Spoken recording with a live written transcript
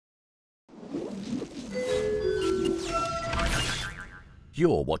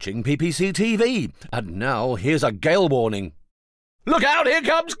You're watching PPCTV, and now here's a gale warning. Look out, here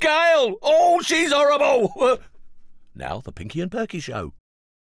comes Gale! Oh, she's horrible! Now the Pinky and Perky Show.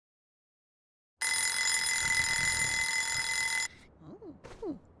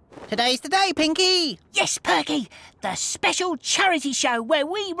 Today's the day, Pinky! Yes, Perky! The special charity show where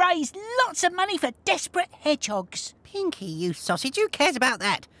we raise lots of money for desperate hedgehogs. Pinky, you sausage, who cares about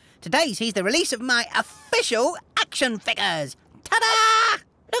that? Today sees the release of my official action figures. Ta-da!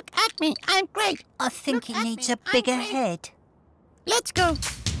 Look at me, I'm great. I think he needs a bigger head. Let's go.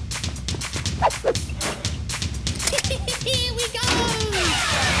 Here we go!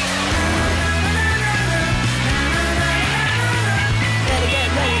 Better get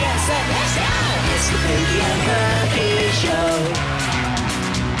ready, get set, let's go! It's the Pinky and Perky Show.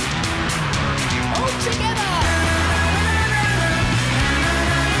 All together!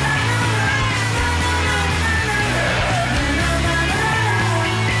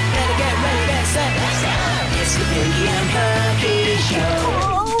 Better get ready, get set, let's go! It's the Pinky and Perky Show.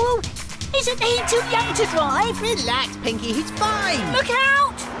 Oh, isn't he too young to drive? Relax, Pinky, he's fine. Look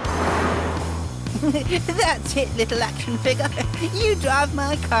out! That's it, little action figure. You drive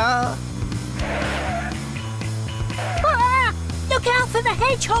my car. Ah, look out for the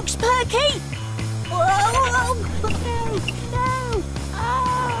hedgehogs, Perky! Whoa! No!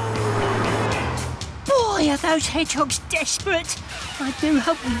 Oh. Boy, are those hedgehogs desperate. I do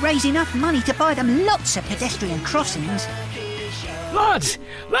hope we raise enough money to buy them lots of pedestrian crossings. Lads,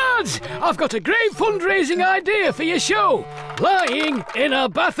 I've got a great fundraising idea for your show. Lying in a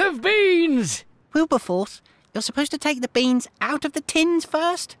bath of beans. Wilberforce, you're supposed to take the beans out of the tins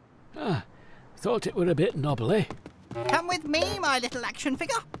first. Thought it were a bit knobbly. Come with me, my little action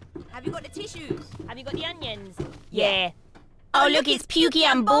figure. Have you got the tissues? Have you got the onions? Yeah. Oh, look, it's Pukey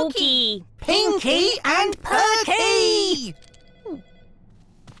and Bulky. Pinky and Perky!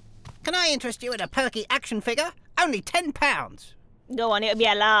 Can I interest you in a Perky action figure? Only £10. Go on, it'll be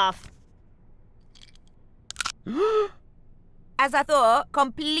a laugh. As I thought,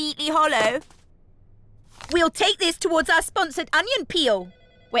 completely hollow. We'll take this towards our sponsored onion peel.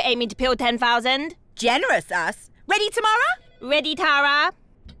 We're aiming to peel 10,000. Generous, us. Ready, Tamara? Ready, Tara.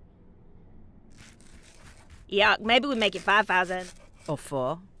 Yuck, maybe we make it 5,000. Or 4.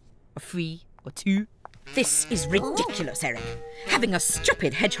 Or 3. Or 2. This is ridiculous, Eric. Having a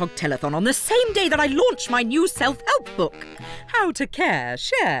stupid hedgehog telethon on the same day that I launch my new self-help book. How to care,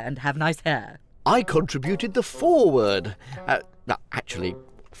 share, and have nice hair. I contributed the foreword. Actually,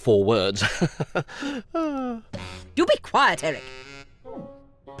 4 words. Do be quiet, Eric.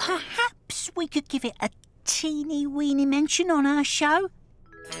 Perhaps we could give it a teeny-weeny mention on our show?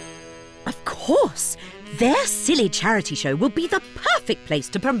 Of course. Their silly charity show will be the perfect place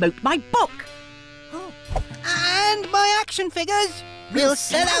to promote my book. And my action figures will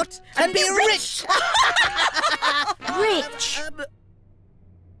sell out and be rich. Rich?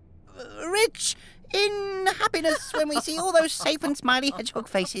 Rich in happiness when we see all those safe and smiley hedgehog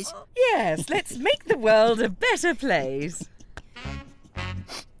faces. Yes, let's make the world a better place.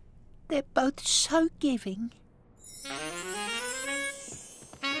 They're both so giving.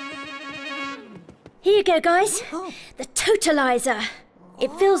 Here you go, guys. The totalizer.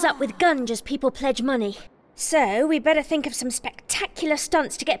 It fills up with gunge as people pledge money. So, we better think of some spectacular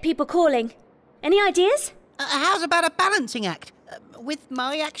stunts to get people calling. Any ideas? How's about a balancing act? With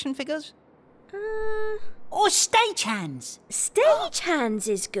my action figures? Or stagehands? Stagehands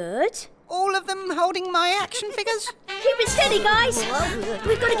is good. All of them holding my action figures? Keep it steady, guys.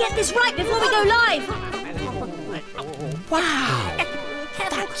 We've got to get this right before we go live. Wow!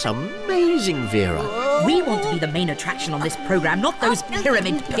 That's amazing, Vera. We want to be the main attraction on this programme, not those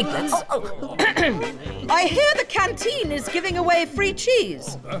pyramid piglets. I hear the canteen is giving away free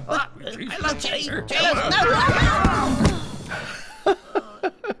cheese.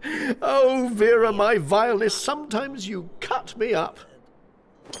 Oh, Vera, my violinist, sometimes you cut me up.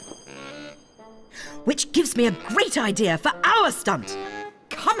 Which gives me a great idea for our stunt.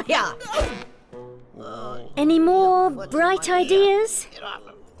 Come here. Any more bright ideas?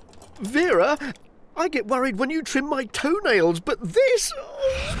 Vera, I get worried when you trim my toenails, but this...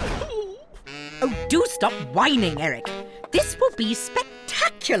 Oh, do stop whining, Eric. This will be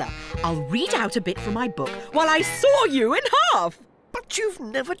spectacular. I'll read out a bit from my book while I saw you in half. But you've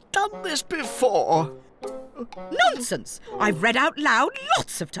never done this before. Nonsense. I've read out loud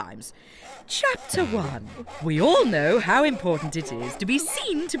lots of times. Chapter 1. We all know how important it is to be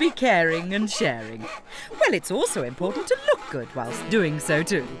seen to be caring and sharing. Well, it's also important to look good whilst doing so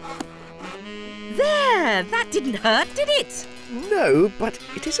too. There! That didn't hurt, did it? No, but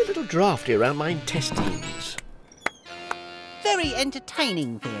it is a little drafty around my intestines. very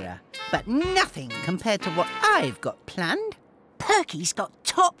entertaining, Vera, but nothing compared to what I've got planned. Perky's got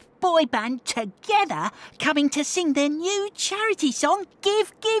top boy band Together coming to sing their new charity song,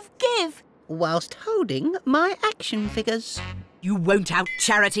 Give, Give, Give. Whilst holding my action figures. You won't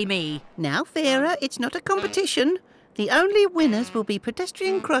out-charity me. Now, Vera, it's not a competition. The only winners will be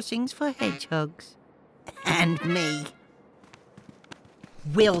pedestrian crossings for hedgehogs. And me.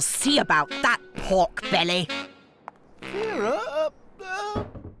 We'll see about that, pork belly. Vera,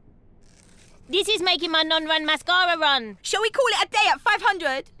 This is making my non-run mascara run. Shall we call it a day at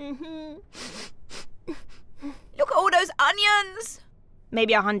 500? Look at all those onions.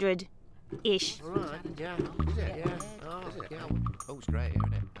 Maybe 100-ish.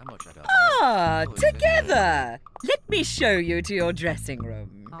 Ah, Together. Let me show you to your dressing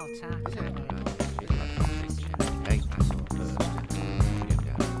room.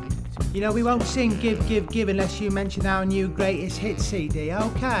 You know, we won't sing Give, Give, Give unless you mention our new greatest hit CD,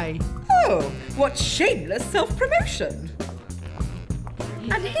 OK? Oh, what shameless self-promotion.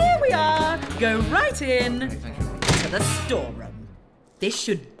 And here we are. Go right in to the storeroom. This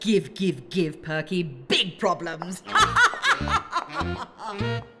should give Perky big problems.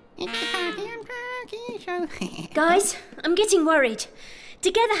 It's the Pinky and Perky Show. Guys, I'm getting worried.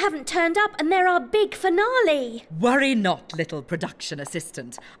 Together haven't turned up and they're our big finale. Worry not, little production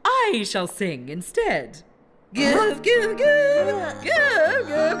assistant. I shall sing instead. Give, give, give, give,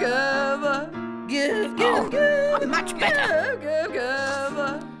 give, give. Give, give, give. Much better. Give,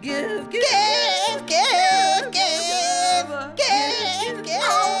 give, give. Give, Give,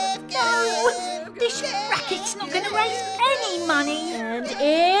 give. This racket's not going to raise any money. And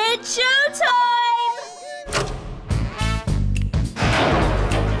it's showtime!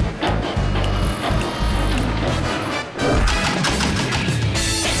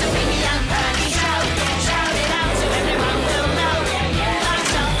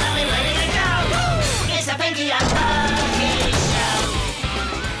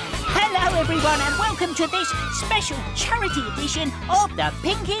 Everyone, and welcome to this special charity edition of the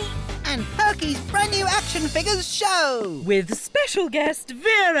Pinky And Perky's brand new action figures show. with special guest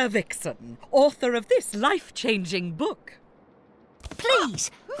Vera Vixen, author of this life-changing book.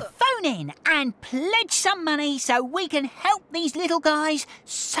 Please phone in and pledge some money so we can help these little guys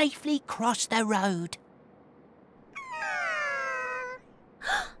safely cross the road.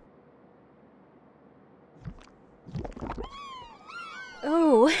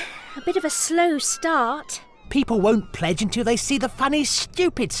 Oh, a bit of a slow start. People won't pledge until they see the funny,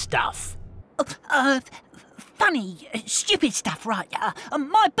 stupid stuff. Funny, stupid stuff, right?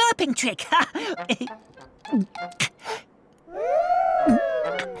 My burping trick.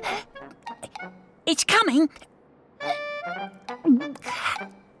 It's coming. And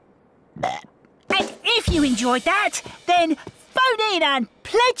if you enjoyed that, then phone in and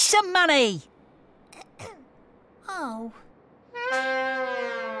pledge some money. Oh.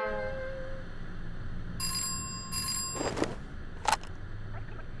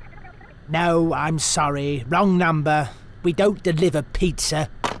 No, I'm sorry. Wrong number. We don't deliver pizza.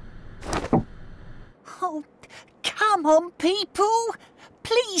 Oh, come on, people.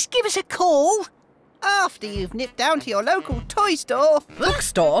 Please give us a call. After you've nipped down to your local toy store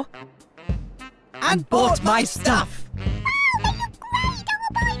Bookstore? and Bought my stuff.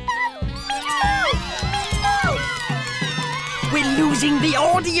 We're losing the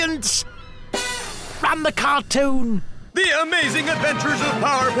audience. Run the cartoon. The Amazing Adventures of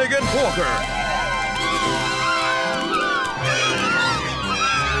Power Pig and Porker.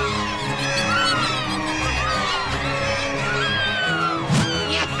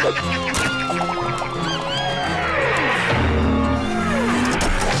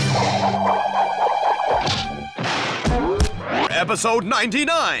 Episode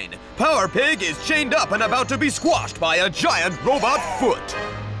 99. Power Pig is chained up and about to be squashed by a giant robot foot.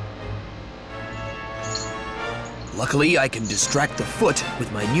 Luckily, I can distract the foot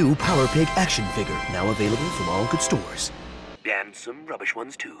with my new Power Pig action figure, now available from all good stores. And some rubbish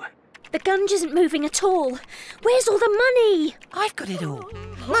ones, too. The gunge isn't moving at all. Where's all the money? I've got it all.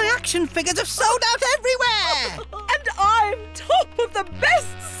 My action figures have sold out everywhere. And I'm top of the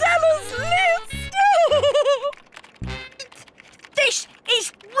best-sellers list! This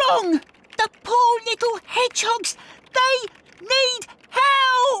is wrong. The poor little hedgehogs, they need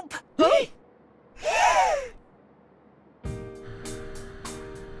help.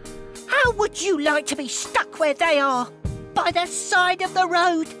 How would you like to be stuck where they are? By the side of the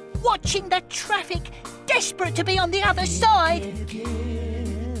road, watching the traffic, desperate to be on the other side?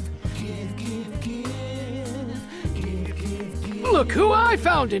 Look who I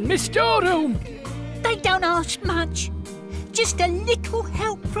found in my storeroom. They don't ask much. just a little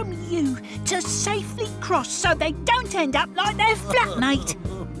help from you to safely cross so they don't end up like their flatmate.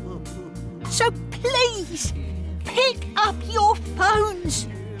 So please, pick up your phones.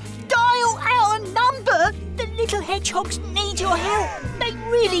 Dial our number. The little hedgehogs need your help. They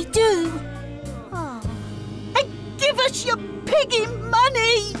really do. Oh. And give us your piggy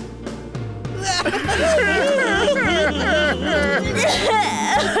money.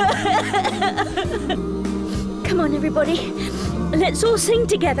 Come on, everybody. Let's all sing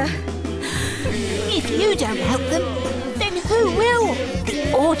together. If you don't help them, then who will?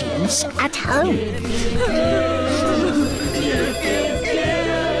 The audience at home.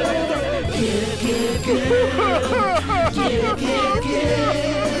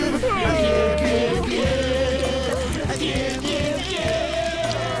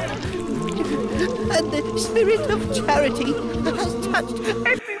 And the spirit of charity has touched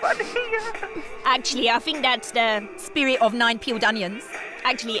everyone here. Actually, I think that's the spirit of 9 peeled onions.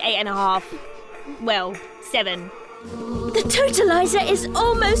 Actually, 8.5. Well, 7. The totalizer is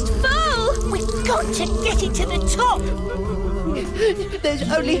almost full! We've got to get it to the top. There's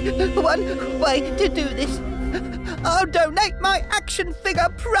only one way to do this. I'll donate my action figure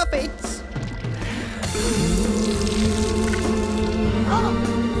profits.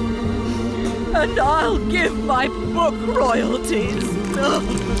 And I'll give my book royalties.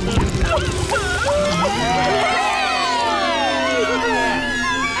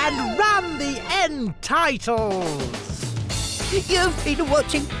 And run the end titles. You've been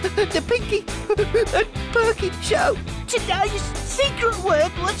watching the Pinky and Perky Show. Today's secret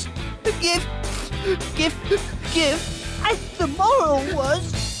word was Give. and the moral was...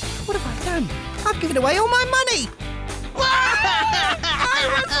 What have I done? I've given away all my money. I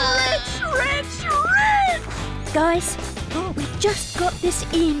was rich! Guys, we just got this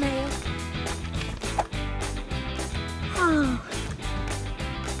email. Oh,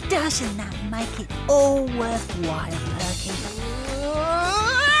 doesn't that make it all worthwhile, Perky?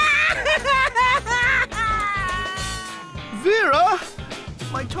 Vera!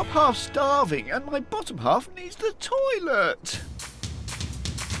 My top half's starving and my bottom half needs the toilet.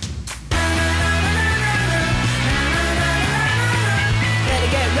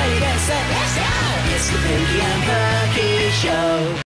 Ready, get set, let's go! It's the Pinky and Perky